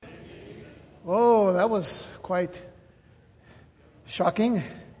Oh, that was quite shocking.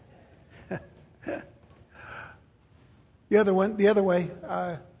 The other one, the other way.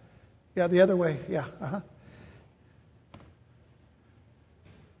 The other way. Yeah.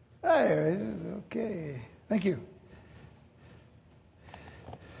 There it is. Okay. Thank you.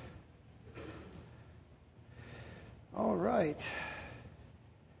 All right.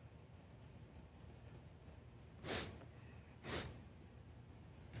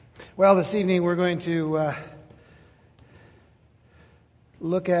 Well, this evening we're going to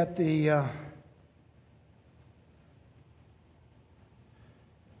look at the there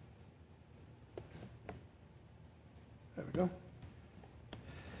we go.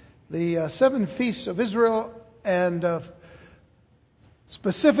 The 7 feasts of Israel, and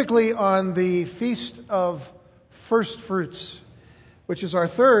specifically on the Feast of First Fruits, which is our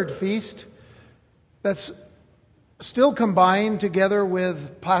third feast that's still combined together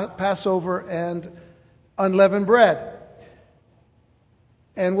with Passover and unleavened bread.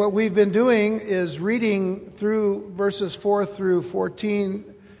 And what we've been doing is reading through verses 4 through 14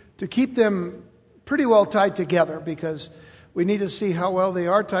 to keep them pretty well tied together, because we need to see how well they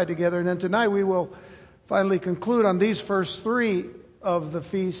are tied together. And then tonight we will finally conclude on these first 3 of the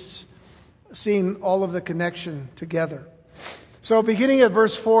feasts, seeing all of the connection together. So beginning at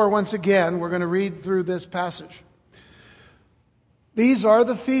verse 4, once again, we're going to read through this passage. These are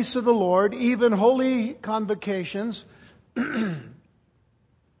the feasts of the Lord, even holy convocations,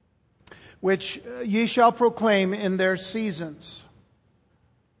 which ye shall proclaim in their seasons.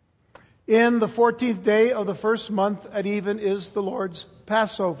 In the 14th day of the first month at even is the Lord's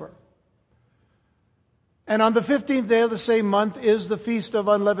Passover. And on the 15th day of the same month is the feast of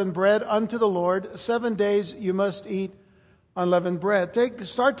unleavened bread unto the Lord. 7 days you must eat unleavened bread.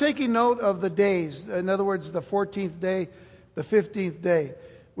 Start taking note of the days. In other words, the 14th day, the 15th day.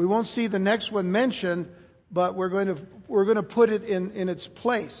 We won't see the next one mentioned, but we're going to put it in its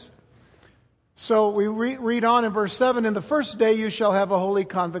place. So we read on in verse 7, in the first day you shall have a holy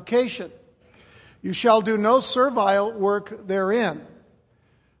convocation. You shall do no servile work therein.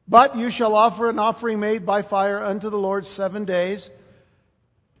 But you shall offer an offering made by fire unto the Lord 7 days.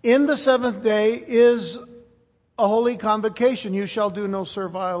 In the 7th day is a holy convocation. You shall do no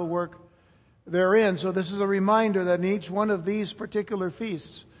servile work therein. So this is a reminder that in each one of these particular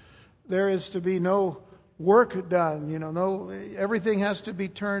feasts, there is to be no work done. Everything has to be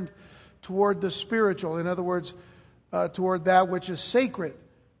turned toward the spiritual. In other words, toward that which is sacred.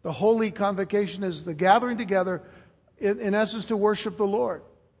 The holy convocation is the gathering together, in essence, to worship the Lord.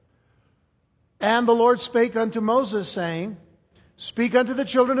 And the Lord spake unto Moses, saying, Speak unto the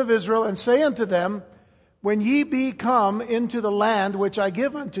children of Israel, and say unto them, When ye be come into the land which I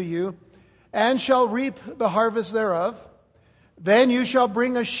give unto you, and shall reap the harvest thereof, then you shall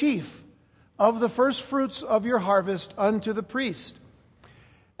bring a sheaf of the first fruits of your harvest unto the priest.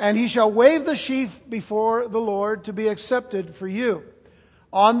 And he shall wave the sheaf before the Lord to be accepted for you.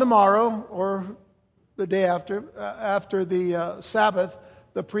 On the morrow, or the day after the Sabbath,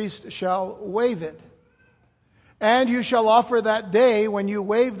 the priest shall wave it. And you shall offer that day, when you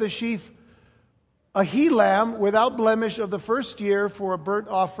wave the sheaf, a he-lamb without blemish of the first year for a burnt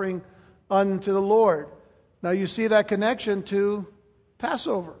offering unto the Lord. Now you see that connection to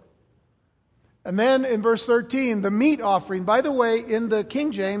Passover. And then in verse 13, the meat offering. By the way, in the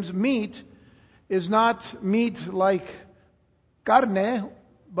King James, meat is not meat like carne,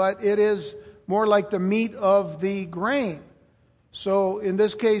 but it is more like the meat of the grain. So in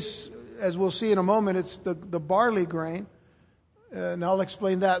this case, as we'll see in a moment, it's the barley grain. And I'll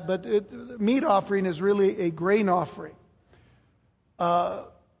explain that. But meat offering is really a grain offering. The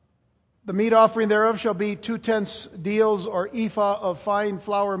meat offering thereof shall be 2/10 deals or ephah of fine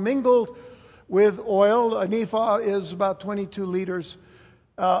flour mingled with oil. An ephah is about 22 liters.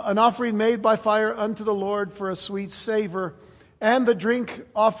 An offering made by fire unto the Lord for a sweet savor. And the drink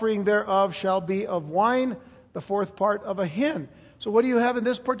offering thereof shall be of wine, the 4th part of a hin. So what do you have in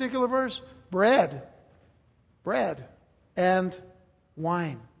this particular verse? Bread. Bread and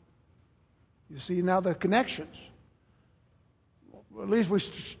wine. You see now the connections. At least we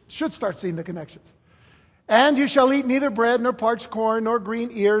should start seeing the connections. And you shall eat neither bread, nor parched corn, nor green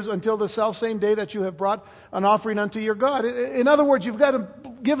ears, until the selfsame day that you have brought an offering unto your God. In other words, you've got to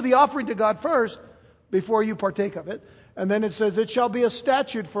give the offering to God first before you partake of it. And then it says, it shall be a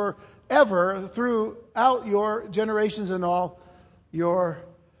statute forever throughout your generations and all your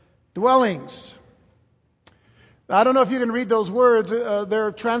dwellings. Now, I don't know if you can read those words.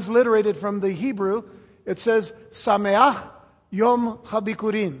 They're transliterated from the Hebrew. It says, Sameach Yom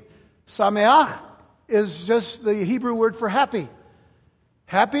HaBikurim. Sameach is just the Hebrew word for happy.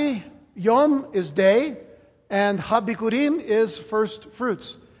 Happy Yom is day, and HaBikurim is first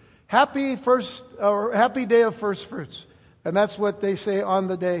fruits. Happy day of first fruits. And that's what they say on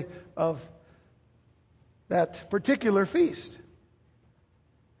the day of that particular feast.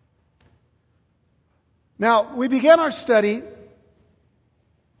 Now, we began our study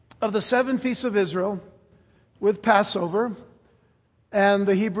of the 7 feasts of Israel with Passover, and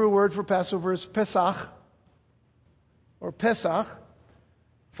the Hebrew word for Passover is Pesach, or Pesach,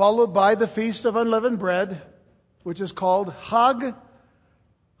 followed by the Feast of Unleavened Bread, which is called Hag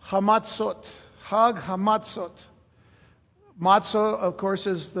Hamatzot. Hag Hamatzot. Matzah, of course,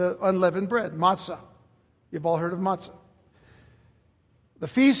 is the unleavened bread, matzah. You've all heard of matzah. The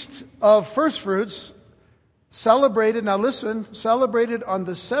Feast of First Fruits, celebrated on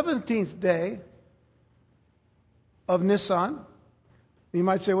the 17th day of Nisan. You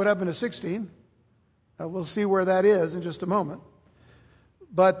might say, what happened to 16? We'll see where that is in just a moment.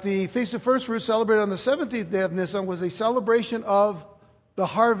 But the Feast of First Fruits, celebrated on the 17th day of Nisan, was a celebration of the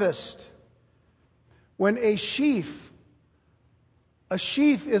harvest. When a sheaf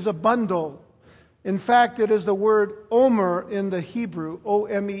is a bundle. In fact, it is the word omer in the Hebrew,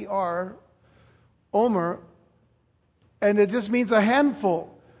 O-M-E-R, omer, and it just means a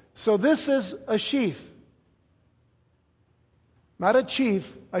handful. So this is a sheaf. Not a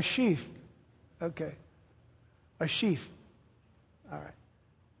chief, a sheaf. Okay. A sheaf. All right.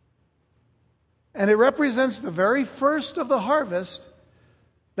 And it represents the very first of the harvest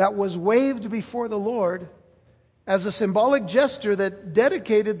that was waved before the Lord as a symbolic gesture that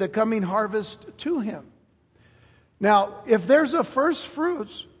dedicated the coming harvest to Him. Now, if there's a first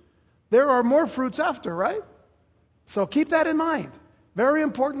fruits, there are more fruits after, right? So keep that in mind. Very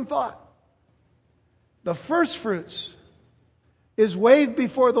important thought. The first fruits is waved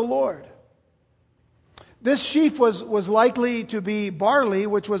before the Lord. This sheaf was likely to be barley,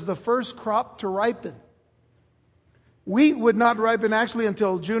 which was the first crop to ripen. Wheat would not ripen actually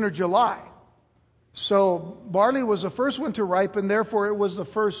until June or July. So barley was the first one to ripen, therefore it was the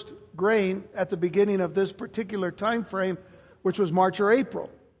first grain at the beginning of this particular time frame, which was March or April.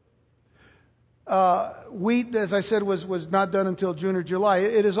 Wheat, as I said, was not done until June or July.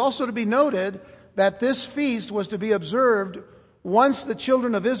 It is also to be noted that this feast was to be observed once the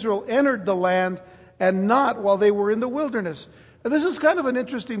children of Israel entered the land and not while they were in the wilderness. And this is kind of an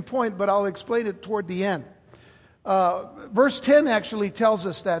interesting point, but I'll explain it toward the end. Verse 10 actually tells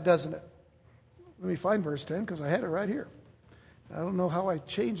us that, doesn't it? Let me find verse 10 because I had it right here. I don't know how I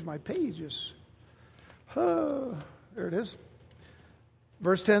changed my pages. There it is.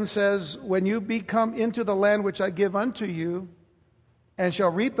 Verse 10 says, when you come into the land which I give unto you, and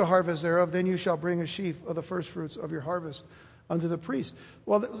shall reap the harvest thereof, then you shall bring a sheaf of the first fruits of your harvest unto the priest.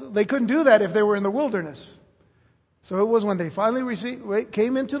 Well, they couldn't do that if they were in the wilderness. So it was when they finally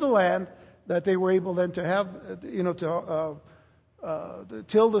came into the land that they were able then to have, to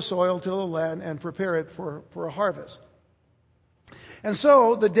till the soil, till the land, and prepare it for a harvest. And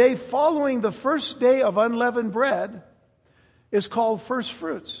so the day following the first day of unleavened bread is called first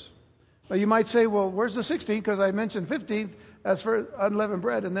fruits. Now you might say, well, where's the 16th? Because I mentioned 15th as for unleavened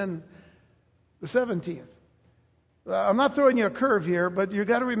bread, and then the 17th. I'm not throwing you a curve here, but you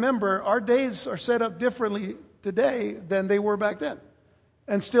got to remember our days are set up differently today than they were back then,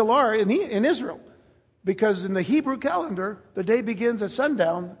 and still are in Israel. Because in the Hebrew calendar, the day begins at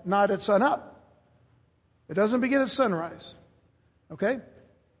sundown, not at sunup. It doesn't begin at sunrise. Okay?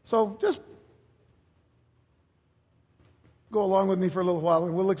 So just go along with me for a little while,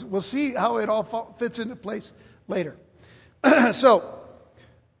 and we'll see how it all fits into place later. So,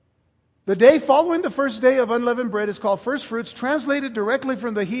 the day following the first day of unleavened bread is called first fruits, translated directly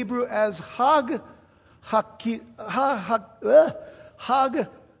from the Hebrew as Hag HaBikurim.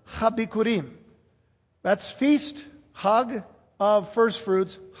 That's feast, Hag of first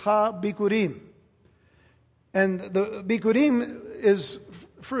fruits, HaBikurim. And the Bikurim is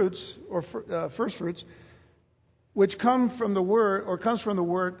fruits, or first fruits, which comes from the word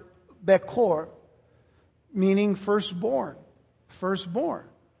Bekor, meaning firstborn. Firstborn.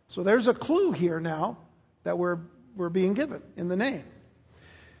 So there's a clue here now that we're being given in the name.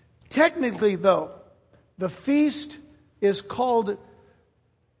 Technically, though, the feast is called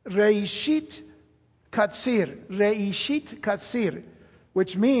Reishit Katsir,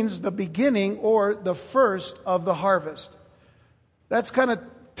 which means the beginning or the first of the harvest. That's kind of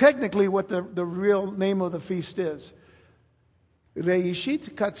technically what the real name of the feast is.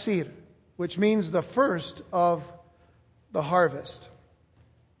 Reishit Katsir, which means the first of the harvest.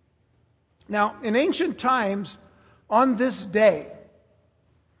 Now, in ancient times, on this day,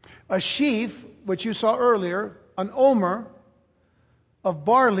 a sheaf, which you saw earlier, an omer, of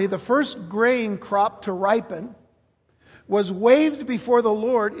barley, the first grain crop to ripen, was waved before the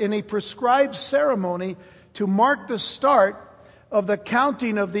Lord in a prescribed ceremony to mark the start of the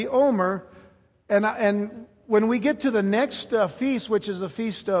counting of the Omer. And when we get to the next feast, which is the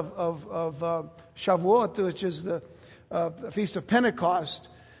feast of Shavuot, which is the feast of Pentecost,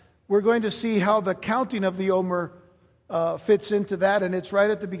 we're going to see how the counting of the Omer fits into that. And it's right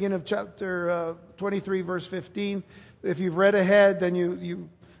at the beginning of chapter 23, verse 15. If you've read ahead, then you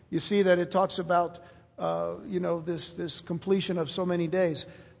see that it talks about this completion of so many days,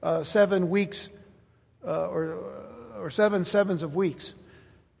 7 weeks, or 7 sevens of weeks,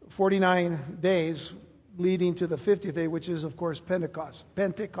 49 days leading to the 50th day, which is of course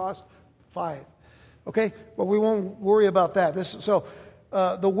Pentecost 5. Okay, but we won't worry about that.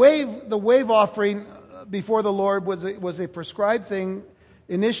 The wave offering before the Lord was a prescribed thing,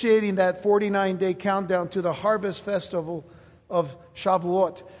 initiating that 49-day countdown to the harvest festival of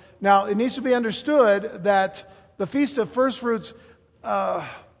Shavuot. Now, it needs to be understood that the Feast of First Fruits,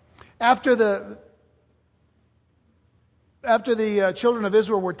 after the children of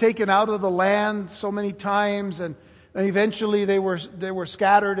Israel were taken out of the land so many times, and eventually they were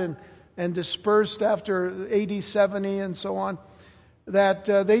scattered and dispersed after AD 70 and so on, that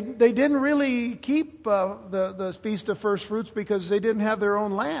they didn't really keep the Feast of First Fruits because they didn't have their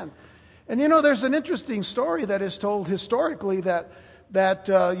own land. And there's an interesting story that is told historically that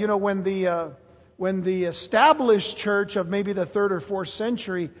when the established church of maybe the 3rd or 4th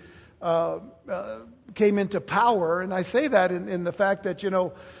century came into power, and I say that in the fact that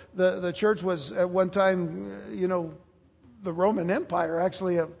the church was at one time the Roman Empire,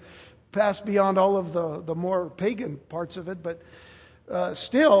 actually passed beyond all of the more pagan parts of it, but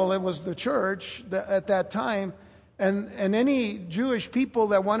still it was the church at that time. And any Jewish people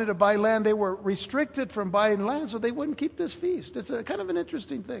that wanted to buy land, they were restricted from buying land, so they wouldn't keep this feast. It's a kind of an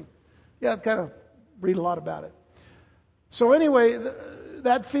interesting thing. Yeah, I've kind of read a lot about it. So anyway,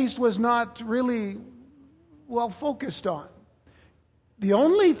 that feast was not really well focused on. The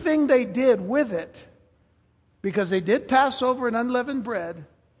only thing they did with it, because they did Passover and unleavened bread,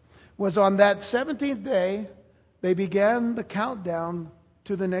 was on that 17th day, they began the countdown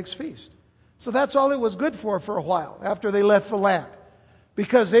to the next feast. So that's all it was good for a while after they left the land.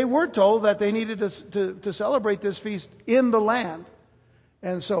 Because they were told that they needed to celebrate this feast in the land.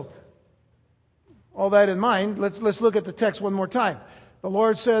 And so, all that in mind, let's look at the text one more time. The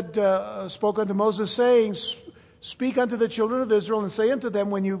Lord spoke unto Moses, saying, Speak unto the children of Israel, and say unto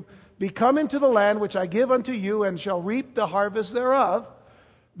them, When you be come into the land which I give unto you, and shall reap the harvest thereof,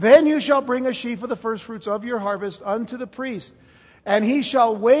 then you shall bring a sheaf of the firstfruits of your harvest unto the priest, and he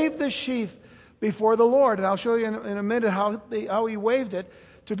shall wave the sheaf before the Lord. And I'll show you in a minute how he waved it,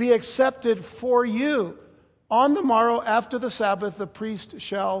 to be accepted for you. On the morrow after the Sabbath, the priest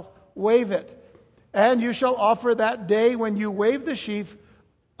shall wave it. And you shall offer that day when you wave the sheaf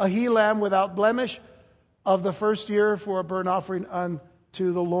a he-lamb without blemish of the first year for a burnt offering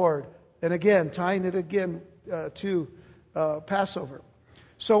unto the Lord. And again, tying it again to Passover.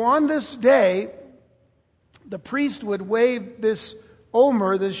 So on this day, the priest would wave this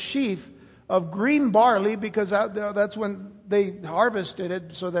omer, this sheaf of green barley, because that's when they harvested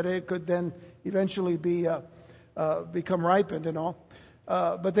it, so that it could then eventually become ripened and all.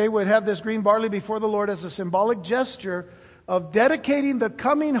 But they would have this green barley before the Lord as a symbolic gesture of dedicating the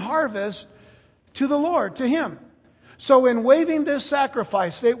coming harvest to the Lord, to Him. So in waving this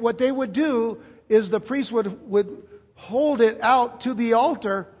sacrifice, what they would do is the priest would hold it out to the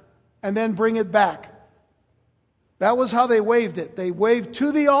altar and then bring it back. That was how they waved it. They waved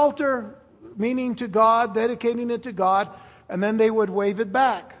to the altar, meaning to God, dedicating it to God, and then they would wave it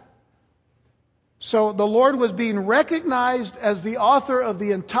back. So the Lord was being recognized as the author of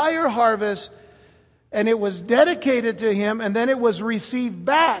the entire harvest, and it was dedicated to Him, and then it was received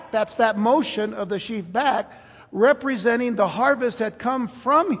back. That's that motion of the sheaf back, representing the harvest had come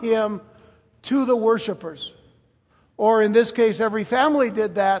from Him to the worshipers. Or in this case, every family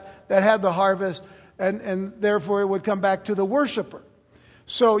did that had the harvest, and therefore it would come back to the worshiper.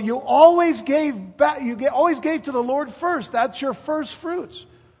 So you always gave back. Always gave to the Lord first. That's your first fruits.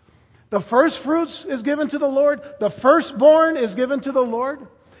 The first fruits is given to the Lord. The firstborn is given to the Lord.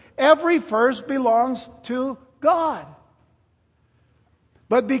 Every first belongs to God.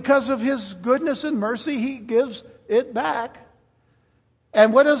 But because of His goodness and mercy, He gives it back.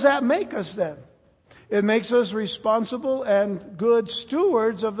 And what does that make us then? It makes us responsible and good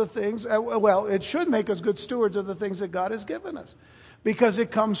stewards of the things. Well, it should make us good stewards of the things that God has given us, because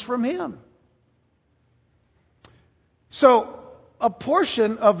it comes from Him. So a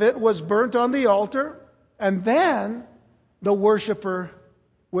portion of it was burnt on the altar, and then the worshiper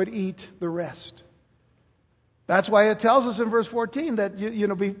would eat the rest. That's why it tells us in verse 14 that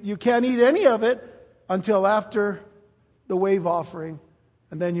you can't eat any of it until after the wave offering,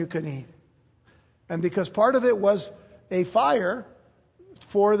 and then you can eat. And because part of it was a fire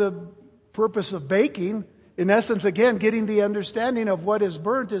for the purpose of baking, in essence, again, getting the understanding of what is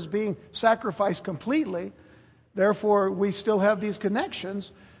burnt is being sacrificed completely. Therefore, we still have these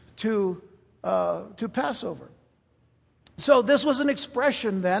connections to Passover. So this was an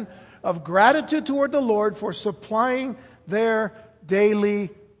expression then of gratitude toward the Lord for supplying their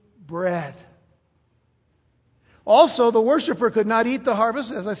daily bread. Also, the worshiper could not eat the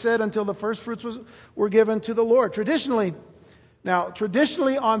harvest, as I said, until the first fruits were given to the Lord. Traditionally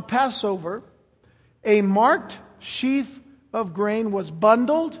on Passover, a marked sheaf of grain was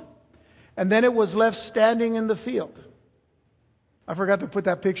bundled, and then it was left standing in the field. I forgot to put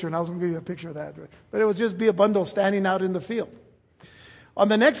that picture, and I was going to give you a picture of that. But it would just be a bundle standing out in the field. On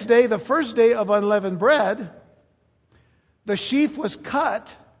the next day, the first day of unleavened bread, the sheaf was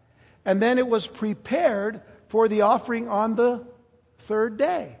cut, and then it was prepared for the offering on the third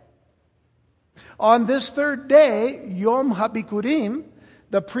day. On this third day, Yom HaBikurim,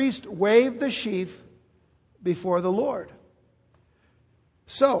 the priest waved the sheaf before the Lord.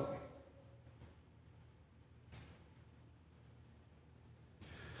 So,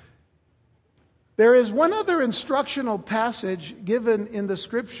 there is one other instructional passage given in the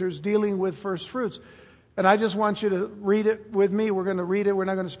Scriptures dealing with first fruits. And I just want you to read it with me. We're going to read it. We're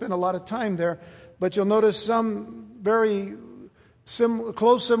not going to spend a lot of time there. But you'll notice some very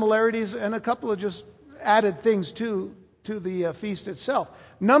close similarities and a couple of just added things to the feast itself.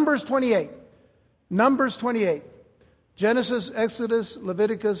 Numbers 28. Numbers 28. Genesis, Exodus,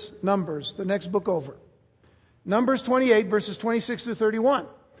 Leviticus, Numbers, the next book over. Numbers 28, verses 26 through 31.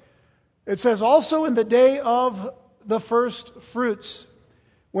 It says, also in the day of the first fruits,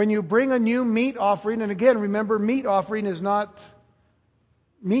 when you bring a new meat offering, and again, remember, meat offering is not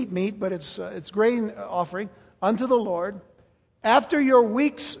meat, but it's grain offering unto the Lord. After your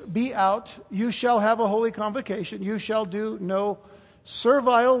weeks be out, you shall have a holy convocation. You shall do no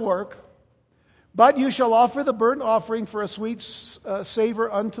servile work, but you shall offer the burnt offering for a sweet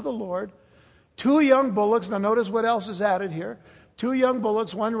savor unto the Lord. 2 young bullocks. Now notice what else is added here. 2 young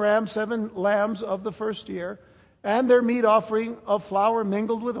bullocks, 1 ram, 7 lambs of the first year, and their meat offering of flour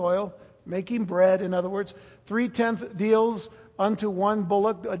mingled with oil, making bread. In other words, 3/10 deals unto 1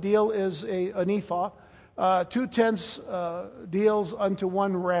 bullock. A deal is an ephah. 2/10 deals unto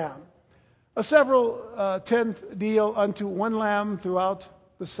 1 ram. A several tenth deal unto 1 lamb throughout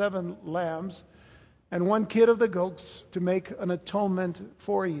the 7 lambs, and 1 kid of the goats to make an atonement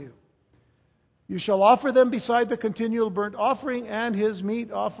for you. You shall offer them beside the continual burnt offering and his meat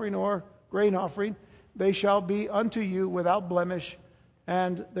offering or grain offering. They shall be unto you without blemish,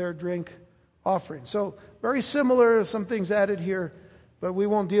 and their drink offering. So very similar, some things added here, but we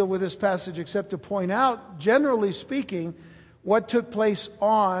won't deal with this passage except to point out, generally speaking, what took place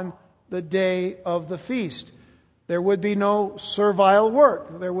on the day of the feast. There would be no servile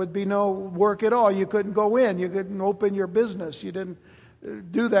work. There would be no work at all. You couldn't go in. You couldn't open your business. You didn't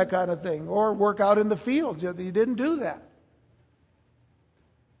do that kind of thing. Or work out in the fields. You didn't do that.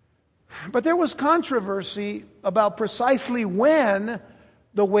 But there was controversy about precisely when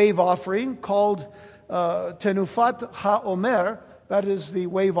the wave offering, called Tenufat HaOmer, that is the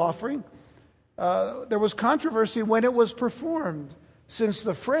wave offering, there was controversy when it was performed, since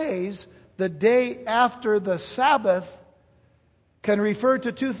the phrase, the day after the Sabbath, can refer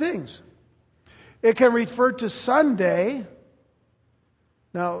to 2 things. It can refer to Sunday.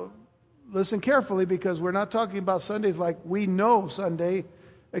 Now, listen carefully, because we're not talking about Sundays like we know Sunday,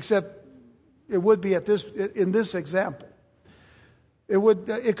 except it would be in this example.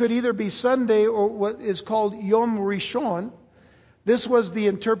 It could either be Sunday or what is called Yom Rishon. This was the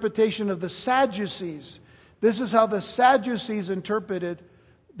interpretation of the Sadducees. This is how the Sadducees interpreted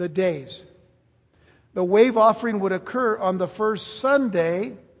the days. The wave offering would occur on the first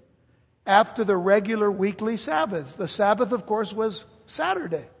Sunday after the regular weekly Sabbaths. The Sabbath, of course, was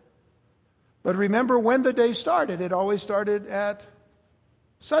Saturday. But remember when the day started. It always started at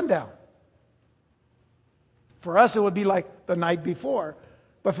sundown. For us, it would be like the night before.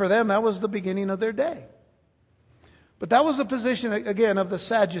 But for them, that was the beginning of their day. But that was the position, again, of the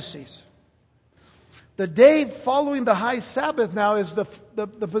Sadducees. The day following the high Sabbath now is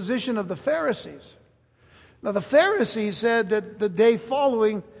the position of the Pharisees. Now, the Pharisees said that the day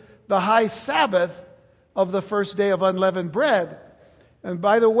following the high Sabbath of the first day of unleavened bread, and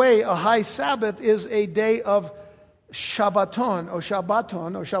by the way, a high Sabbath is a day of Shabbaton,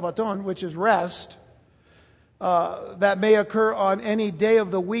 which is rest. that may occur on any day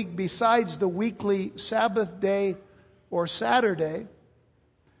of the week besides the weekly Sabbath day or Saturday.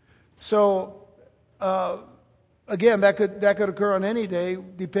 So, again, that could occur on any day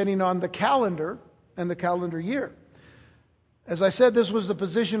depending on the calendar and the calendar year. As I said, this was the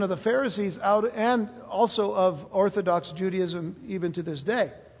position of the Pharisees and also of Orthodox Judaism even to this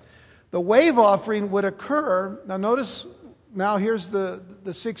day. The wave offering would occur, now notice, now here's the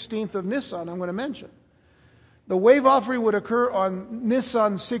 16th of Nisan I'm going to mention. The wave offering would occur on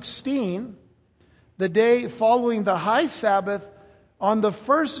Nisan 16, the day following the high Sabbath, on the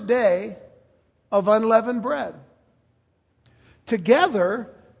first day of unleavened bread. Together,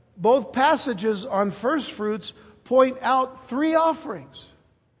 both passages on first fruits point out three offerings.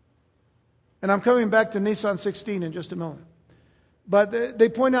 And I'm coming back to Nisan 16 in just a moment. But they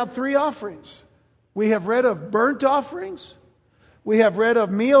point out three offerings. We have read of burnt offerings, we have read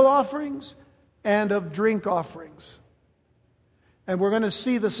of meal offerings, and of drink offerings. And we're going to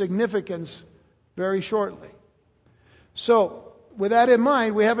see the significance very shortly. So, with that in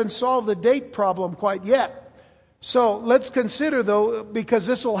mind, we haven't solved the date problem quite yet. So, let's consider, though, because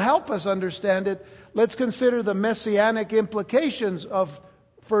this will help us understand it, let's consider the messianic implications of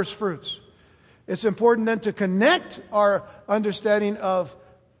first fruits. It's important then to connect our understanding of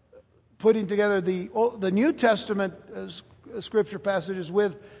putting together the New Testament scripture passages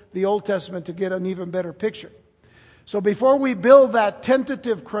with the Old Testament to get an even better picture. So before we build that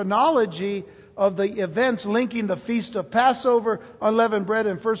tentative chronology of the events linking the feast of Passover, unleavened bread,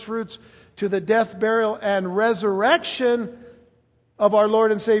 and first fruits to the death, burial, and resurrection of our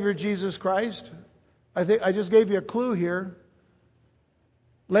Lord and Savior Jesus Christ, I think I just gave you a clue here.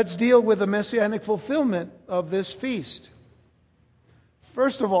 Let's deal with the messianic fulfillment of this feast.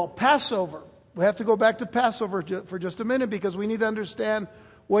 First of all, Passover. We have to go back to Passover for just a minute because we need to understand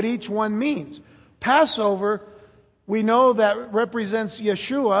what each one means. Passover, we know that represents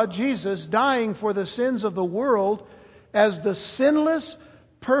Yeshua, Jesus, dying for the sins of the world as the sinless,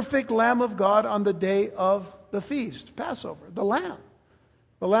 perfect Lamb of God on the day of the feast. Passover, the Lamb.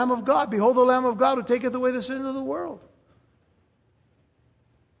 The Lamb of God. Behold the Lamb of God who taketh away the sins of the world.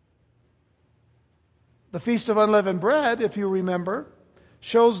 The Feast of Unleavened Bread, if you remember,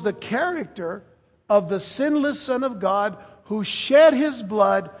 shows the character of the sinless Son of God who shed His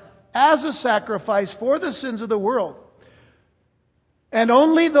blood as a sacrifice for the sins of the world. And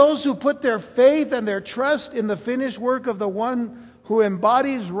only those who put their faith and their trust in the finished work of the one who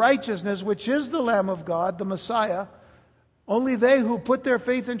embodies righteousness, which is the Lamb of God, the Messiah, only they who put their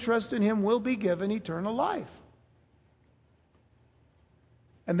faith and trust in Him will be given eternal life.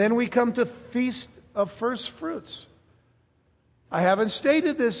 And then we come to Feast of First Fruits. I haven't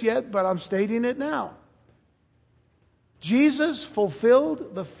stated this yet, but I'm stating it now. Jesus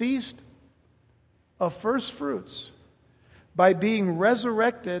fulfilled the Feast of First Fruits by being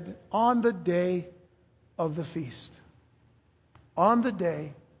resurrected on the day of the feast. On the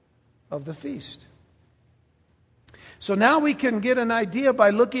day of the feast. So now we can get an idea by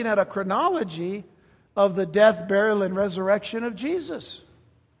looking at a chronology of the death, burial, and resurrection of Jesus.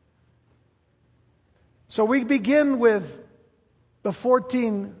 So we begin with the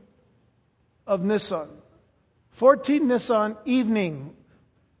 14th of Nisan. 14 Nisan evening.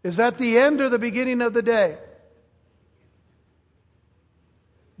 Is that the end or the beginning of the day?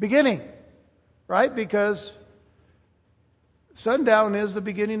 Beginning. Right? Because sundown is the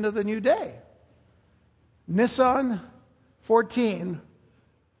beginning of the new day. Nisan 14,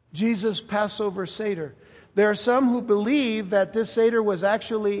 Jesus' Passover Seder. There are some who believe that this Seder was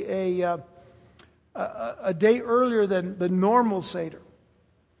actually a day earlier than the normal Seder.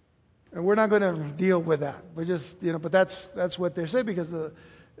 And we're not going to deal with that. We're just, but that's what they say because the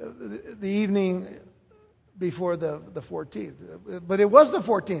evening before the 14th. But it was the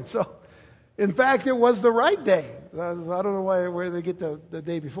 14th. So, in fact, it was the right day. I don't know where they get the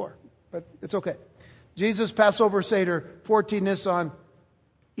day before. But it's okay. Jesus' Passover Seder, 14 Nisan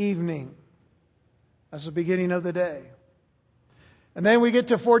evening. That's the beginning of the day. And then we get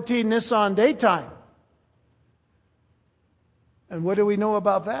to 14 Nisan daytime. And what do we know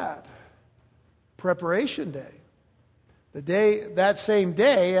about that? Preparation day. The day, that same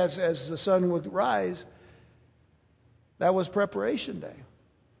day as the sun would rise, that was preparation day.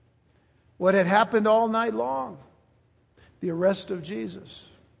 What had happened all night long? The arrest of Jesus.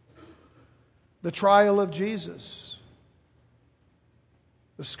 The trial of Jesus.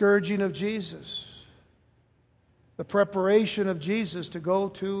 The scourging of Jesus. The preparation of Jesus to go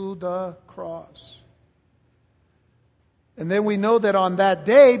to the cross. And then we know that on that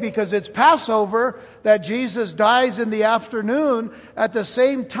day, because it's Passover, that Jesus dies in the afternoon at the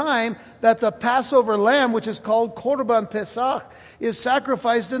same time that the Passover lamb, which is called Korban Pesach, is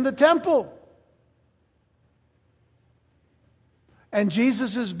sacrificed in the temple. And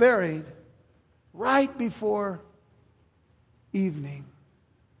Jesus is buried right before evening.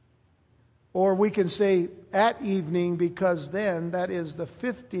 Or we can say at evening, because then that is the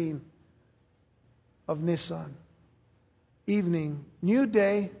 15th of Nisan. Evening, new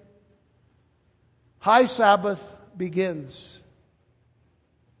day, high Sabbath begins.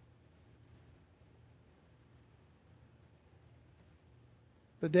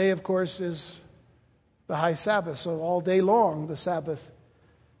 The day, of course, is the high Sabbath, so all day long the Sabbath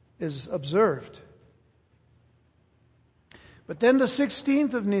is observed. But then the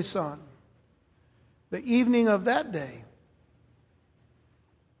 16th of Nisan, the evening of that day,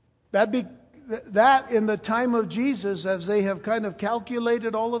 that in the time of Jesus, as they have kind of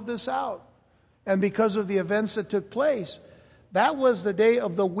calculated all of this out, and because of the events that took place, that was the day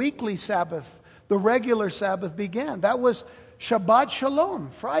of the weekly Sabbath. The regular Sabbath began. That was Shabbat Shalom,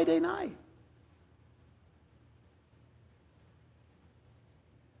 Friday night.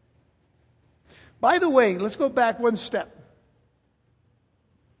 By the way, let's go back one step.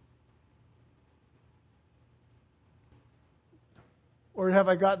 Or have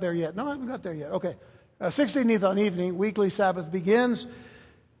I got there yet? No, I haven't got there yet. Okay. 16th Nisan evening, weekly Sabbath begins.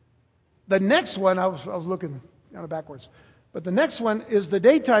 The next one, I was looking kind of backwards. But the next one is the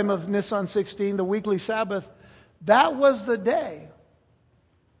daytime of Nisan 16, the weekly Sabbath. That was the day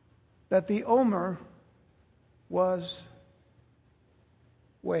that the Omer was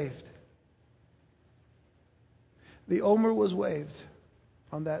waved. The Omer was waved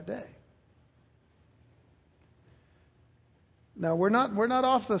on that day. Now we're not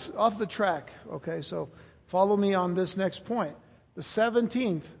off the track, okay? So follow me on this next point. The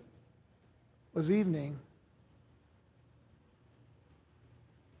 17th was evening.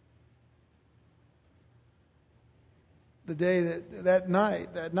 The day that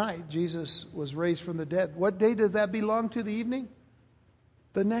night Jesus was raised from the dead. What day did that belong to, the evening?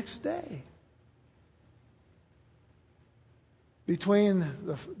 The next day. Between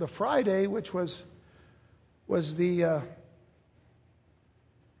the Friday, which was the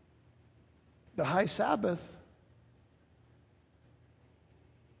high Sabbath,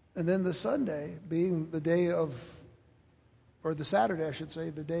 and then the Sunday being the day of, or the Saturday, I should say,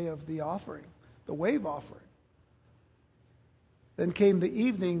 the day of the offering, the wave offering. Then came the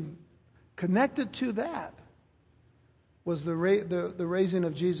evening. Connected to that was the raising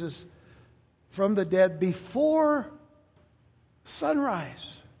of Jesus from the dead before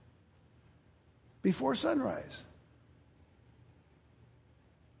sunrise. Before sunrise.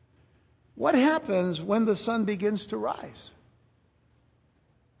 What happens when the sun begins to rise?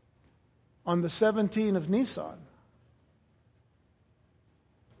 On the 17th of Nisan,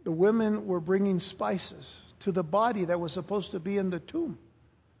 the women were bringing spices to the body that was supposed to be in the tomb.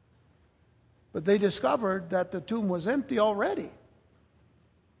 But they discovered that the tomb was empty already.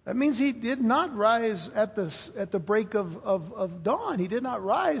 That means he did not rise at the break of dawn. He did not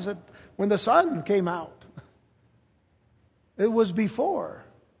rise when the sun came out. It was before.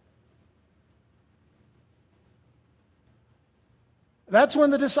 That's when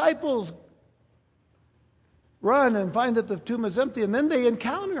the disciples run and find that the tomb is empty, and then they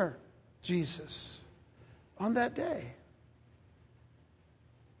encounter Jesus on that day.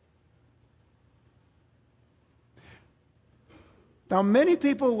 Now, many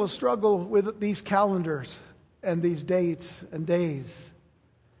people will struggle with these calendars and these dates and days.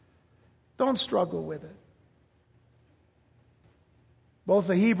 Don't struggle with it. Both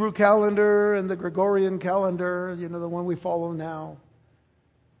the Hebrew calendar and the Gregorian calendar, the one we follow now,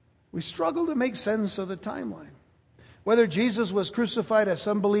 we struggle to make sense of the timeline. Whether Jesus was crucified, as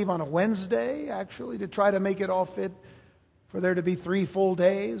some believe, on a Wednesday, actually, to try to make it all fit for there to be 3 full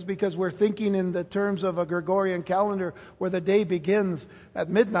days, because we're thinking in the terms of a Gregorian calendar where the day begins at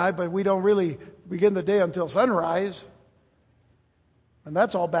midnight, but we don't really begin the day until sunrise. And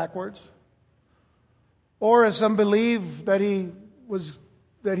that's all backwards. Or as some believe that he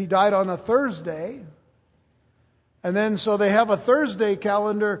died on a Thursday. And then so they have a Thursday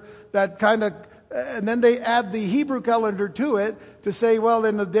calendar that kind of, and then they add the Hebrew calendar to it to say, well,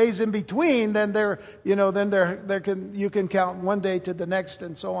 in the days in between, then you can count one day to the next,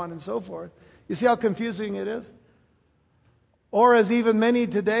 and so on and so forth. You see how confusing it is? Or as even many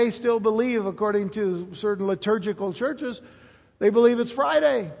today still believe, according to certain liturgical churches, they believe it's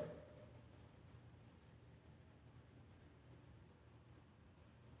Friday.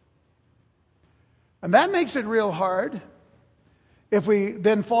 And that makes it real hard, If we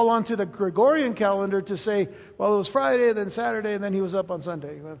then fall onto the Gregorian calendar to say, well, it was Friday, then Saturday, and then he was up on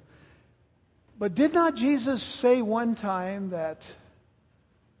Sunday. But did not Jesus say one time that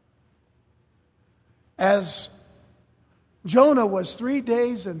as Jonah was 3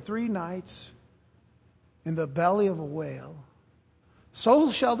 days and 3 nights in the belly of a whale,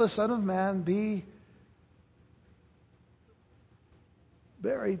 so shall the Son of Man be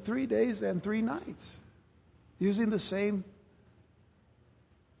buried 3 days and 3 nights, using the same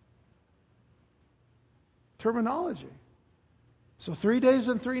terminology. So 3 days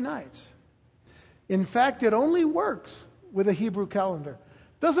and 3 nights. In fact, it only works with a Hebrew calendar.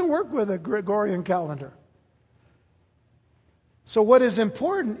 It doesn't work with a Gregorian calendar. So what is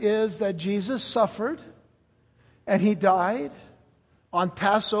important is that Jesus suffered and he died on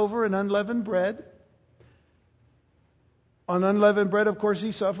Passover and unleavened bread. On unleavened bread, of course,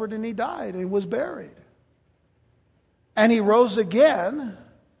 he suffered and he died and was buried. And he rose again,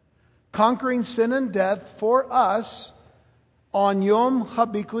 conquering sin and death for us on Yom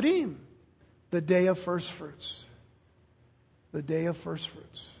HaBikurim, the day of first fruits. The day of first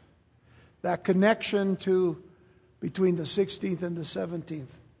fruits. That connection between the 16th and the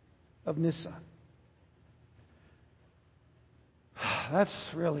 17th of Nisan.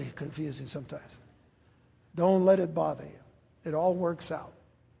 That's really confusing sometimes. Don't let it bother you. It all works out.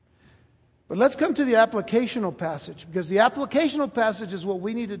 But let's come to the applicational passage, because the applicational passage is what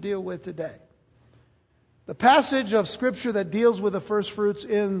we need to deal with today. The passage of Scripture that deals with the first fruits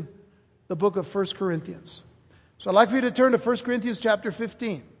in the book of 1 Corinthians. So I'd like for you to turn to 1 Corinthians chapter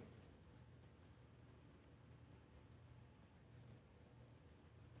 15.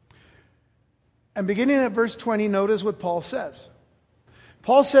 And beginning at verse 20, notice what Paul says.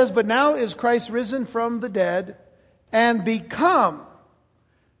 Paul says, "But now is Christ risen from the dead and become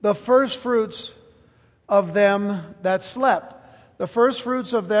the first fruits of them that slept." The first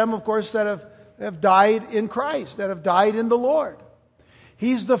fruits of them, of course, that have died in Christ, that have died in the Lord.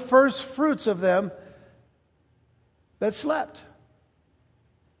 He's the first fruits of them that slept.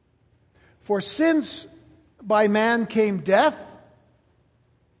 For since by man came death,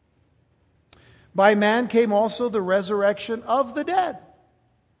 by man came also the resurrection of the dead.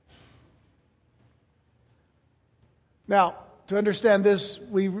 Now, to understand this,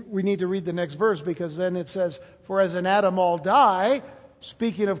 we need to read the next verse, because then it says, "For as in Adam all die,"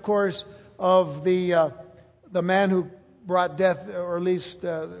 speaking, of course, of the man who brought death, or at least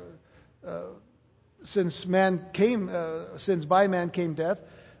since by man came death,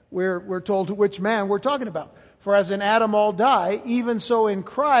 we're told which man we're talking about. "For as in Adam all die, even so in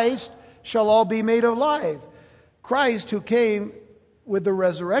Christ shall all be made alive." Christ, who came with the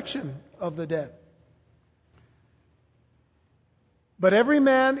resurrection of the dead. "But every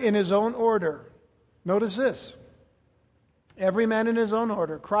man in his own order." Notice this. Every man in his own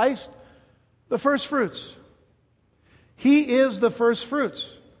order. Christ, the first fruits. He is the first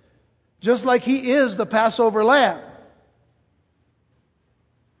fruits. Just like He is the Passover lamb.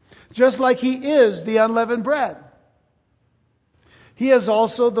 Just like He is the unleavened bread. He is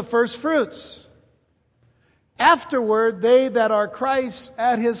also the first fruits. Afterward, they that are Christ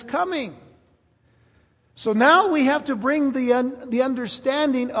at His coming. So now we have to bring the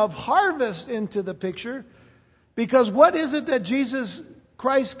understanding of harvest into the picture, because what is it that Jesus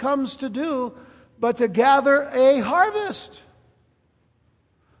Christ comes to do but to gather a harvest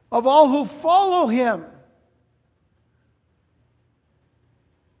of all who follow Him?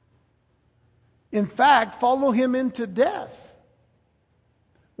 In fact, follow Him into death.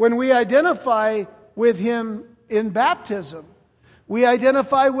 When we identify with Him in baptism, we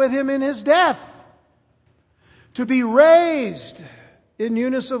identify with Him in His death, to be raised in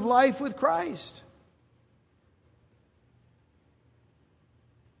newness of life with Christ.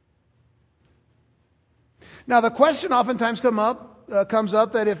 Now, the question oftentimes comes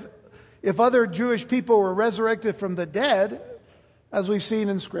up that if other Jewish people were resurrected from the dead, as we've seen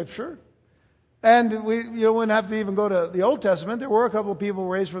in Scripture, and we wouldn't have to even go to the Old Testament. There were a couple of people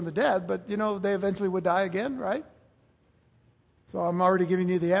raised from the dead, but they eventually would die again, right? So I'm already giving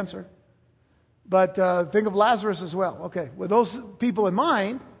you the answer. But think of Lazarus as well. Okay, with those people in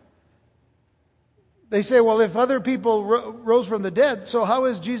mind, they say, well, if other people rose from the dead, so how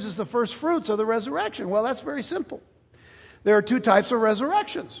is Jesus the first fruits of the resurrection? Well, that's very simple. There are 2 types of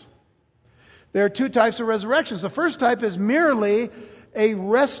resurrections. The first type is merely a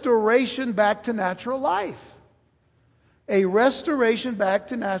restoration back to natural life. A restoration back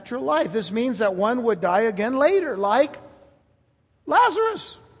to natural life. This means that one would die again later, like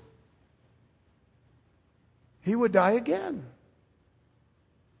Lazarus. He would die again.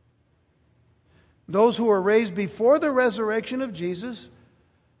 those who were raised before the resurrection of Jesus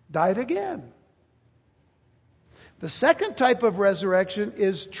died again. The second type of resurrection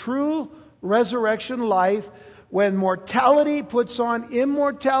is true resurrection life, when mortality puts on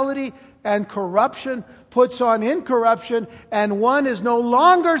immortality and corruption puts on incorruption, and one is no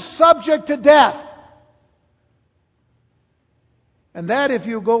longer subject to death. And that, if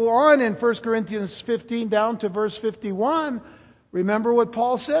you go on in 1 Corinthians 15 down to verse 51, remember what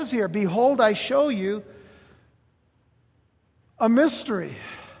Paul says here. Behold, I show you a mystery.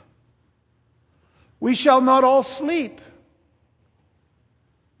 We shall not all sleep,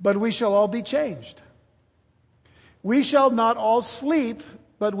 but we shall all be changed. We shall not all sleep,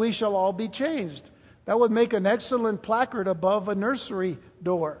 but we shall all be changed. That would make an excellent placard above a nursery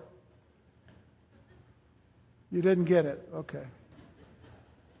door. You didn't get it? Okay.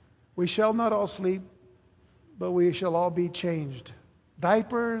 We shall not all sleep, but we shall all be changed.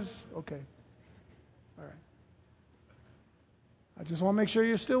 Diapers? Okay. All right. I just want to make sure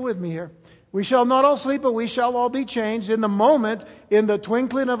you're still with me here. We shall not all sleep, but we shall all be changed in the moment, in the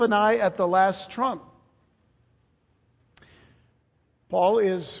twinkling of an eye, at the last trump. Paul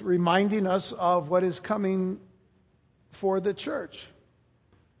is reminding us of what is coming for the church.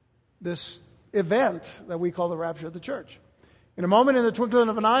 This event that we call the rapture of the church. In a moment, in the twinkling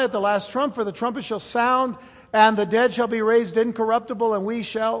of an eye, at the last trump, for the trumpet shall sound, and the dead shall be raised incorruptible, and we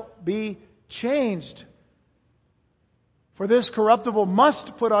shall be changed. For this corruptible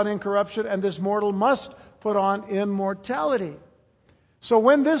must put on incorruption, and this mortal must put on immortality. So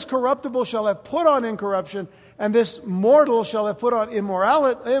when this corruptible shall have put on incorruption, and this mortal shall have put on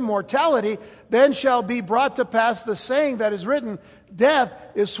immortality, then shall be brought to pass the saying that is written, death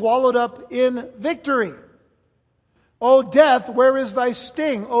is swallowed up in victory. O death, where is thy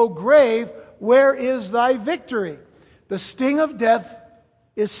sting? O grave, where is thy victory? The sting of death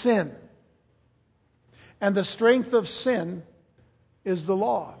is sin, and the strength of sin is the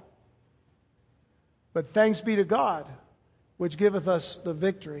law. But thanks be to God, which giveth us the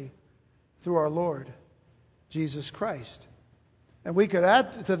victory through our Lord Jesus Christ. And we could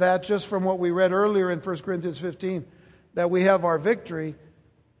add to that, just from what we read earlier in 1 Corinthians 15, that we have our victory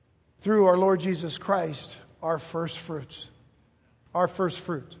through our Lord Jesus Christ, our first fruits. Our first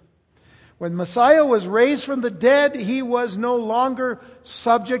fruit. When Messiah was raised from the dead, he was no longer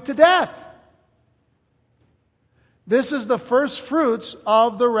subject to death. This is the first fruits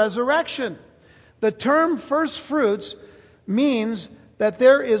of the resurrection. The term first fruits means that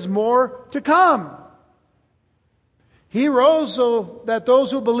there is more to come. He rose so that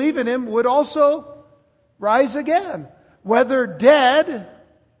those who believe in him would also rise again, whether dead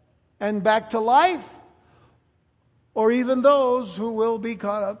and back to life, or even those who will be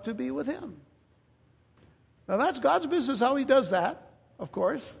caught up to be with him. Now that's God's business, how he does that, of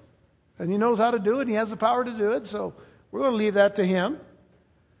course. And he knows how to do it, and he has the power to do it, so we're going to leave that to him.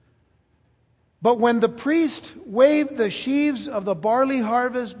 But when the priest waved the sheaves of the barley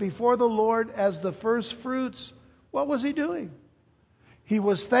harvest before the Lord as the first fruits, what was he doing? He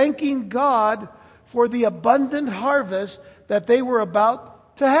was thanking God for the abundant harvest that they were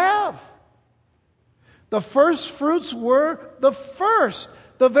about to have. The first fruits were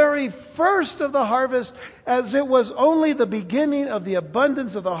the very first of the harvest, as it was only the beginning of the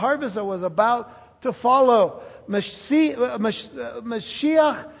abundance of the harvest that was about to follow. Messiah,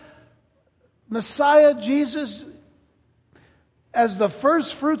 Jesus, as the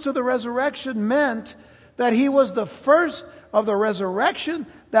first fruits of the resurrection, meant that he was the first of the resurrection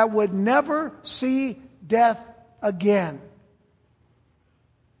that would never see death again.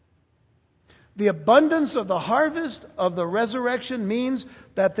 The abundance of the harvest of the resurrection means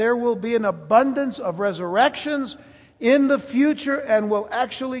that there will be an abundance of resurrections in the future, and will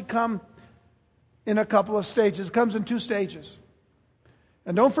actually come in a couple of stages. It comes in 2 stages.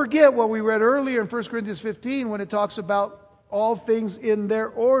 And don't forget what we read earlier in 1 Corinthians 15 when it talks about all things in their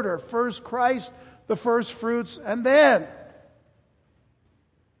order. First Christ, the first fruits, and then.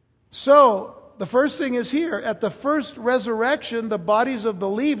 So, the first thing is here. At the first resurrection, the bodies of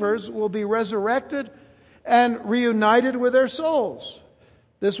believers will be resurrected and reunited with their souls.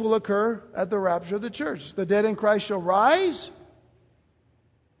 This will occur at the rapture of the church. The dead in Christ shall rise,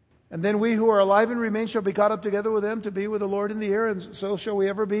 and then we who are alive and remain shall be caught up together with them to be with the Lord in the air, and so shall we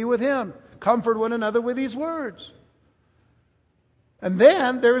ever be with him. Comfort one another with these words. And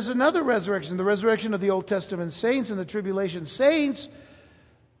then there is another resurrection, the resurrection of the Old Testament saints and the tribulation saints,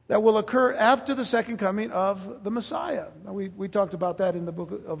 that will occur after the second coming of the Messiah. Now, we talked about that in the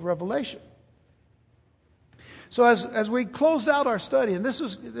book of Revelation. So as we close out our study, and this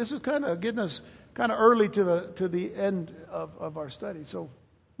is kind of getting us kind of early to the end of our study. So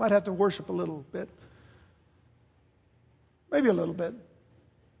Might have to worship a little bit. Maybe a little bit.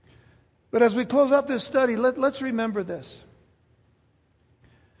 But as we close out this study, let's remember this.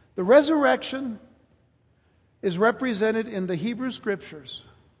 The resurrection is represented in the Hebrew Scriptures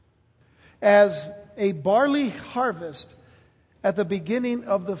as a barley harvest at the beginning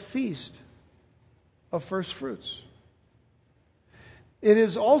of the feast of first fruits. It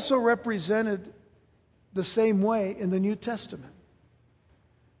is also represented the same way in the New Testament.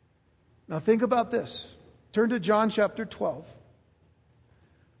 Now think about this. Turn to John chapter 12.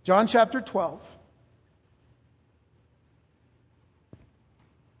 John chapter 12.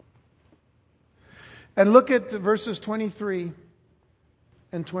 And look at verses 23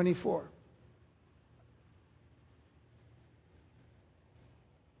 and 24.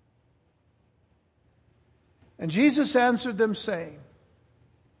 And Jesus answered them, saying,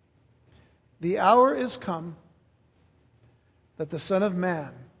 the hour is come that the Son of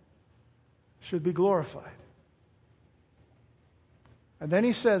Man should be glorified. And then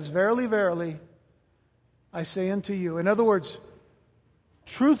he says, verily, verily, I say unto you. In other words,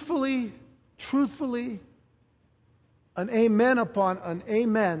 truthfully, an amen upon an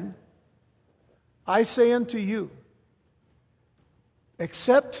amen, I say unto you,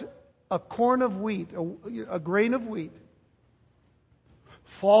 except a corn of wheat, a grain of wheat,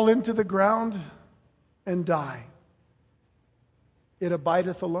 fall into the ground and die, it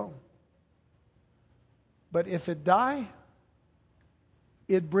abideth alone. But if it die,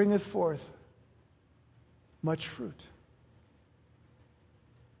 it bringeth forth much fruit.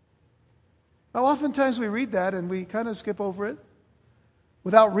 Now, oftentimes we read that and we kind of skip over it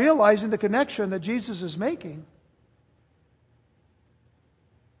without realizing the connection that Jesus is making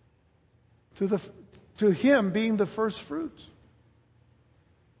to Him being the first fruits.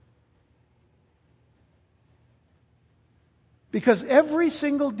 Because every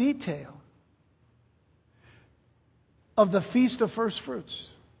single detail of the Feast of First Fruits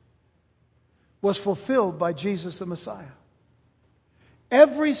was fulfilled by Jesus the Messiah.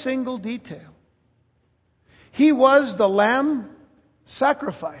 Every single detail. He was the lamb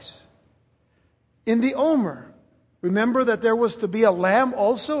sacrifice in the Omer. Remember that there was to be a lamb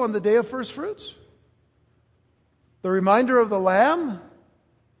also on the day of first fruits? The reminder of the lamb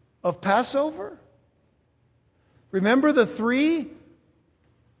of Passover. Remember, the three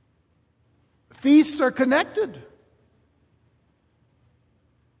feasts are connected.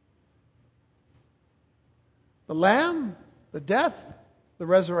 The lamb, the death, the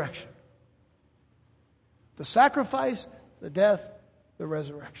resurrection. The sacrifice, the death, the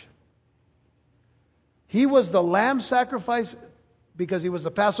resurrection. He was the lamb sacrifice because He was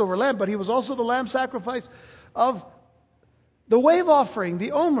the Passover lamb, but He was also the lamb sacrifice of the wave offering,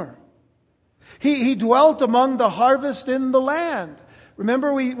 the Omer. He dwelt among the harvest in the land.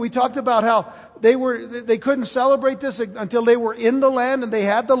 Remember we talked about how they couldn't celebrate this until they were in the land, and they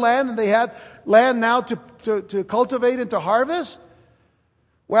had the land, and they had land now to cultivate and to harvest.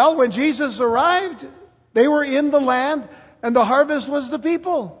 Well, when Jesus arrived, they were in the land, and the harvest was the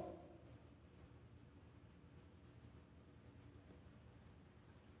people.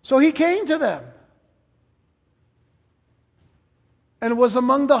 So He came to them and was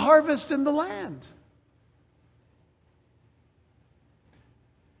among the harvest in the land.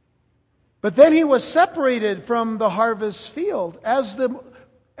 But then He was separated from the harvest field, as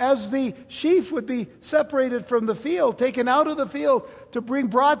the sheaf would be separated from the field, taken out of the field to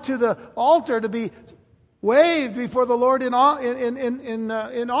brought to the altar to be waved before the Lord in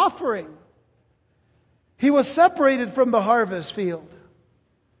offering. He was separated from the harvest field.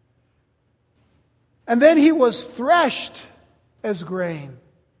 And then He was threshed as grain.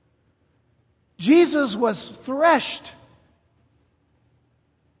 Jesus was threshed.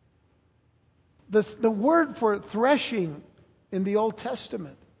 The word for threshing in the Old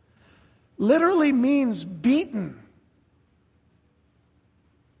Testament literally means beaten.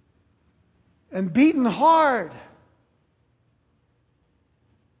 And beaten hard.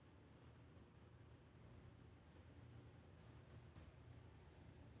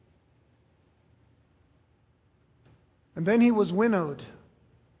 And then He was winnowed.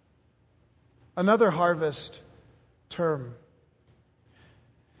 Another harvest term.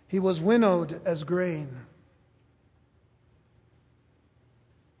 He was winnowed as grain.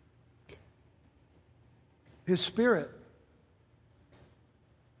 His spirit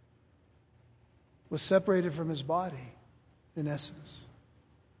was separated from His body, in essence.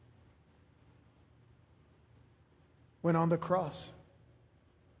 When on the cross,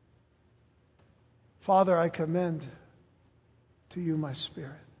 Father, I commend to You my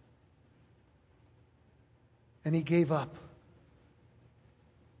spirit. And He gave up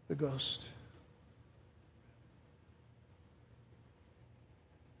the Ghost.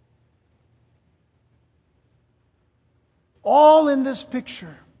 All in this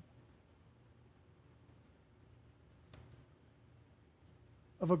picture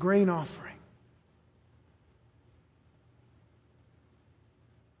of a grain offering,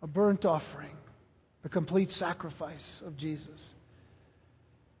 a burnt offering, the complete sacrifice of Jesus.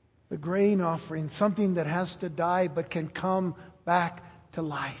 The grain offering, something that has to die but can come back to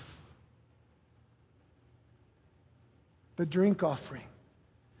life. The drink offering,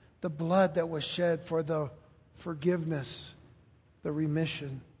 the blood that was shed for the forgiveness, the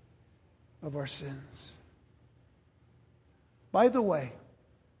remission of our sins. By the way,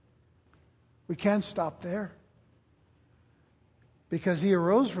 we can't stop there, because He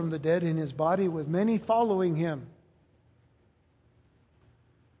arose from the dead in His body with many following Him.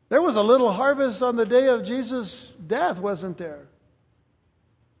 There was a little harvest on the day of Jesus' death, wasn't there?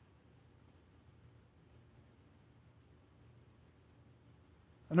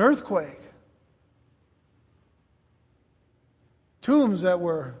 An earthquake. Tombs that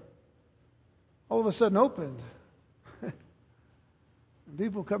were all of a sudden opened. And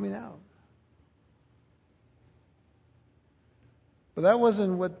people coming out. But that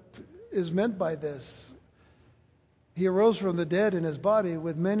wasn't what is meant by this. He arose from the dead in His body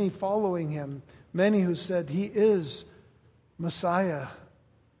with many following Him. Many who said, He is Messiah.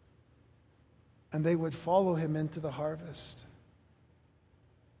 And they would follow Him into the harvest.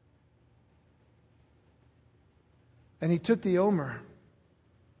 And He took the omer.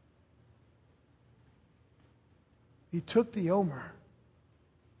 He took the omer,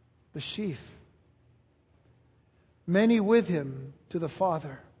 the sheaf. Many with Him to the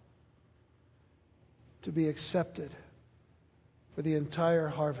Father, to be accepted for the entire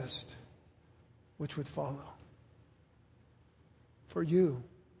harvest which would follow. For you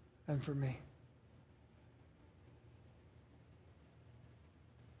and for me.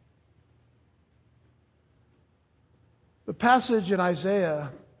 The passage in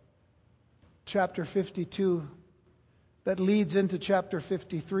Isaiah chapter 52 that leads into chapter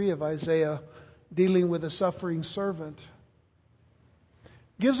 53 of Isaiah, dealing with a suffering servant,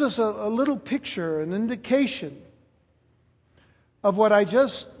 gives us a little picture, an indication of what I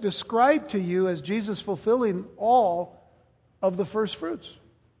just described to you as Jesus fulfilling all of the first fruits.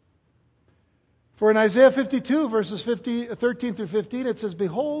 For in Isaiah 52, verses 13 through 15, it says,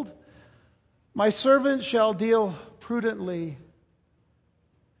 Behold, my servant shall deal prudently.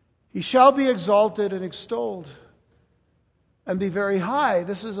 He shall be exalted and extolled and be very high.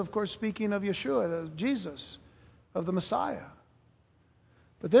 This is, of course, speaking of Yeshua, of Jesus, of the Messiah.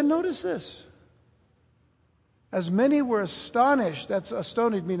 But then notice this. As many were astonished, that's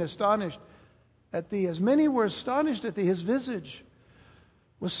astonished, mean astonished at thee. As many were astonished at thee, his visage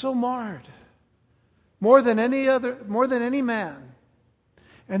was so marred, more than any man,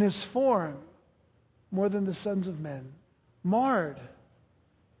 and his form more than the sons of men. Marred,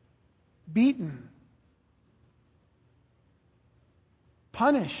 beaten,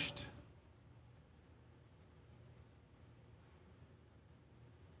 punished.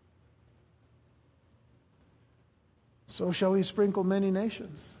 So shall He sprinkle many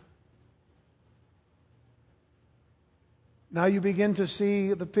nations. Now you begin to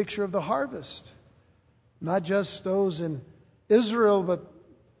see the picture of the harvest. Not just those in Israel, but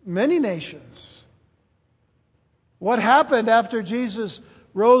many nations. What happened after Jesus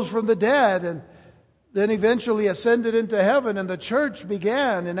rose from the dead and then eventually ascended into heaven, and the church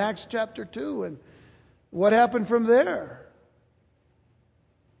began in Acts chapter 2. And what happened from there?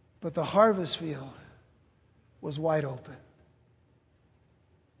 But the harvest field was wide open.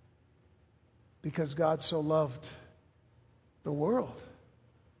 Because God so loved the world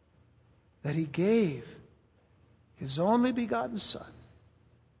that He gave His only begotten Son,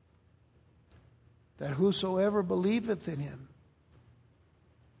 that whosoever believeth in Him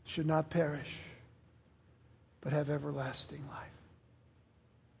should not perish, but have everlasting life.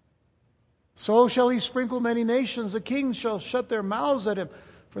 So shall He sprinkle many nations. The kings shall shut their mouths at Him.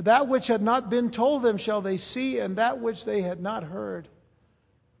 For that which had not been told them shall they see, and that which they had not heard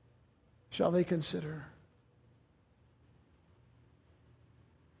shall they consider.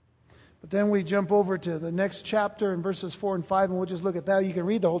 But then we jump over to the next chapter in verses 4 and 5, and we'll just look at that. You can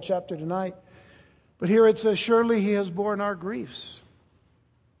read the whole chapter tonight. But here it says, Surely He has borne our griefs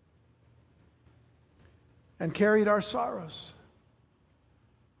and carried our sorrows.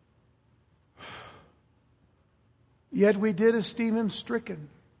 Yet we did esteem Him stricken,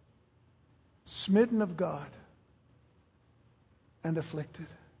 smitten of God, and afflicted.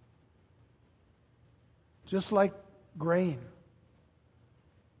 Just like grain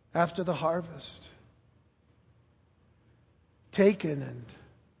after the harvest, taken and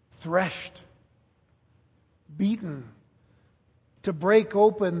threshed, beaten, to break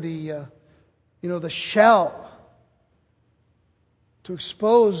open the shell, to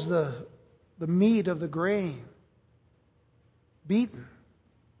expose the meat of the grain, beaten.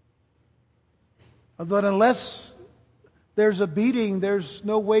 But unless there's a beating, there's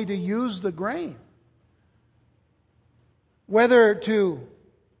no way to use the grain. Whether to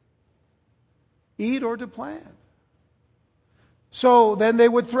eat or to plant. So then they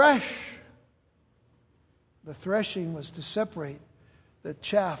would thresh. The threshing was to separate the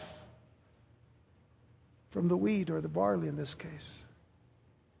chaff from the wheat, or the barley in this case.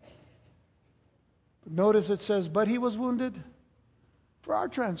 But notice it says, but he was wounded for our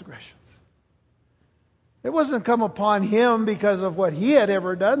transgressions. It wasn't come upon him because of what he had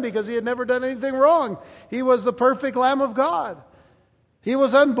ever done, because he had never done anything wrong. He was the perfect Lamb of God. He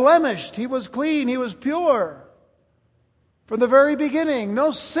was unblemished. He was clean. He was pure. From the very beginning,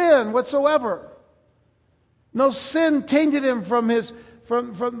 no sin whatsoever. No sin tainted him from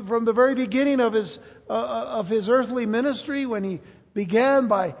the very beginning of his earthly ministry, when he began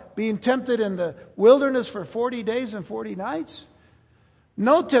by being tempted in the wilderness for 40 days and 40 nights.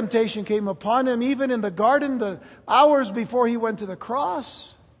 No temptation came upon him, even in the garden, the hours before he went to the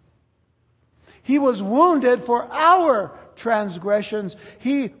cross. He was wounded for our transgressions.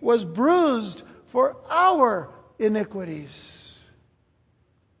 He was bruised for our iniquities.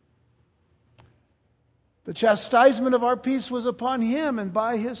 The chastisement of our peace was upon him, and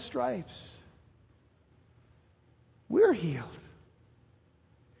by his stripes we're healed.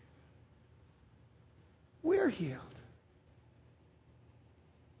 We're healed.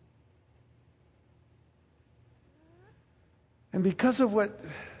 And because of what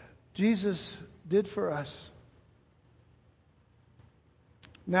Jesus did for us,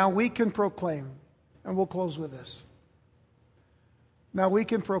 now we can proclaim, and we'll close with this. Now we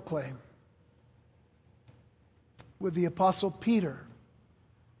can proclaim with the Apostle Peter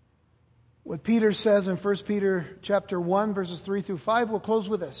what Peter says in 1 Peter chapter 1, verses 3 through 5. We'll close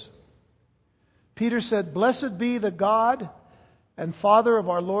with this. Peter said, "Blessed be the God and Father of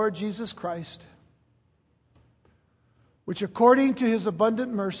our Lord Jesus Christ, which according to his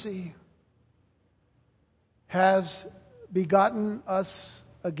abundant mercy has begotten us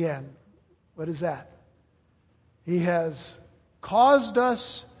again." What is that? He has caused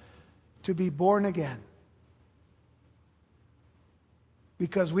us to be born again.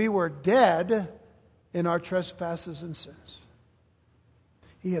 Because we were dead in our trespasses and sins.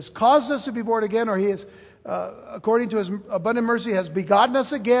 He has caused us to be born again, or He has, according to His abundant mercy, has begotten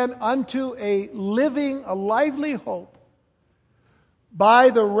us again unto a lively hope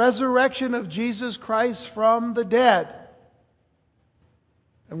by the resurrection of Jesus Christ from the dead.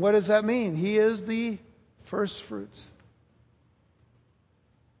 And what does that mean? He is the first fruits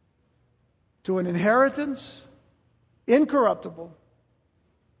to an inheritance incorruptible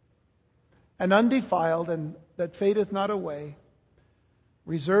and undefiled, and that fadeth not away,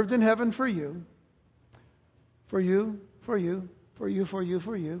 reserved in heaven for you, for you, for you, for you, for you,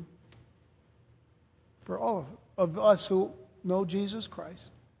 for you, for all of us who know Jesus Christ,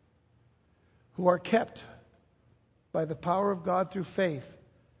 who are kept by the power of God through faith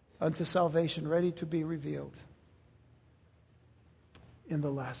unto salvation, ready to be revealed in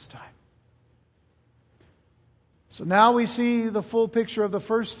the last time. So now we see the full picture of the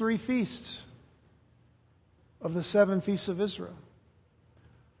first three feasts of the 7 feasts of Israel.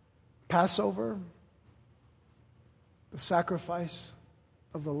 Passover, the sacrifice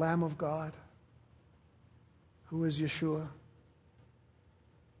of the Lamb of God, who is Yeshua.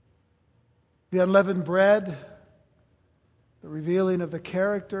 The unleavened bread, the revealing of the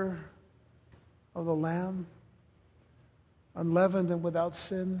character of the Lamb, unleavened and without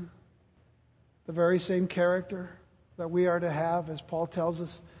sin, the very same character that we are to have, as Paul tells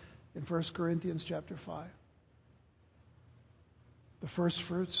us in 1 Corinthians chapter 5. The first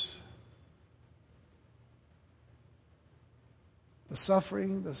fruits, the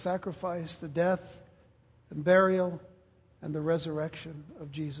suffering, the sacrifice, the death and burial, and the resurrection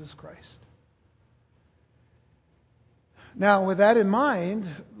of Jesus Christ. Now, with that in mind,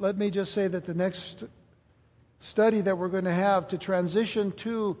 let me just say that the next study that we're going to have to transition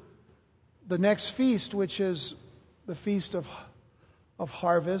to the next feast, which is the Feast of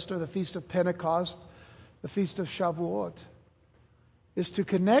Harvest, or the Feast of Pentecost, the Feast of Shavuot, is to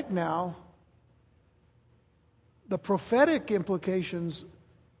connect now the prophetic implications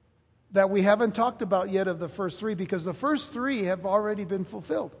that we haven't talked about yet of the first three, because the first three have already been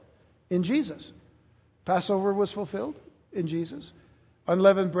fulfilled in Jesus. Passover was fulfilled in Jesus.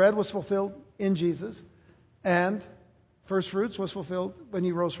 Unleavened bread was fulfilled in Jesus, and first fruits was fulfilled when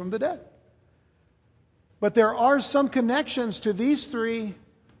he rose from the dead. But there are some connections to these three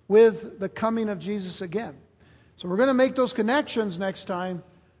with the coming of Jesus again. So we're going to make those connections next time,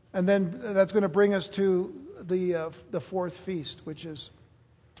 and then that's going to bring us to the fourth feast, which is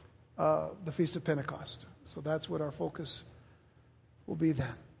the Feast of Pentecost. So that's what our focus will be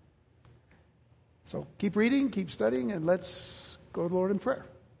then. So keep reading, keep studying, and let's go to the Lord in prayer.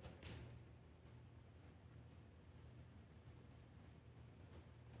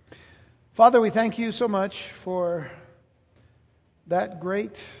 Father, we thank you so much for that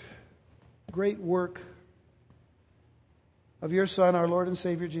great work of your Son, our Lord and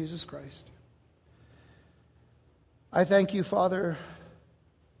Savior, Jesus Christ. I thank you, Father,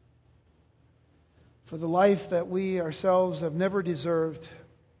 for the life that we ourselves have never deserved,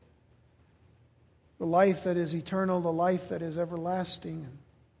 the life that is eternal, the life that is everlasting,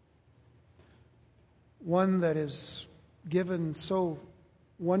 one that is given so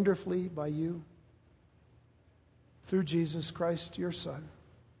wonderfully by you through Jesus Christ, your Son.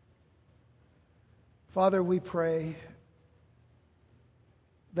 Father, we pray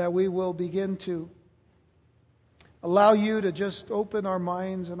that we will begin to allow you to just open our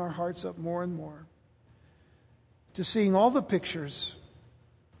minds and our hearts up more and more to seeing all the pictures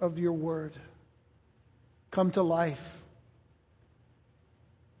of your word come to life.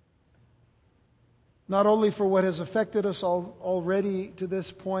 Not only for what has affected us already to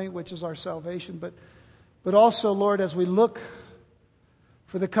this point, which is our salvation, but also, Lord, as we look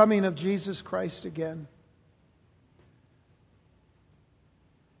for the coming of Jesus Christ again,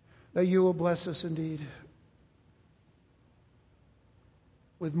 that you will bless us indeed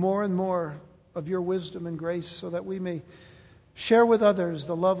with more and more of your wisdom and grace so that we may share with others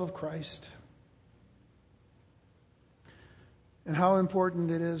the love of Christ. And how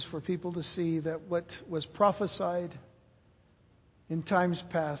important it is for people to see that what was prophesied in times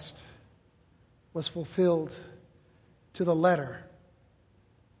past was fulfilled to the letter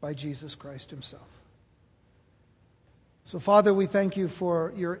by Jesus Christ himself. So, Father, we thank you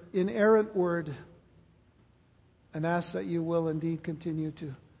for your inerrant word and ask that you will indeed continue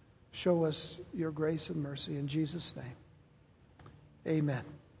to show us your grace and mercy. In Jesus' name, amen.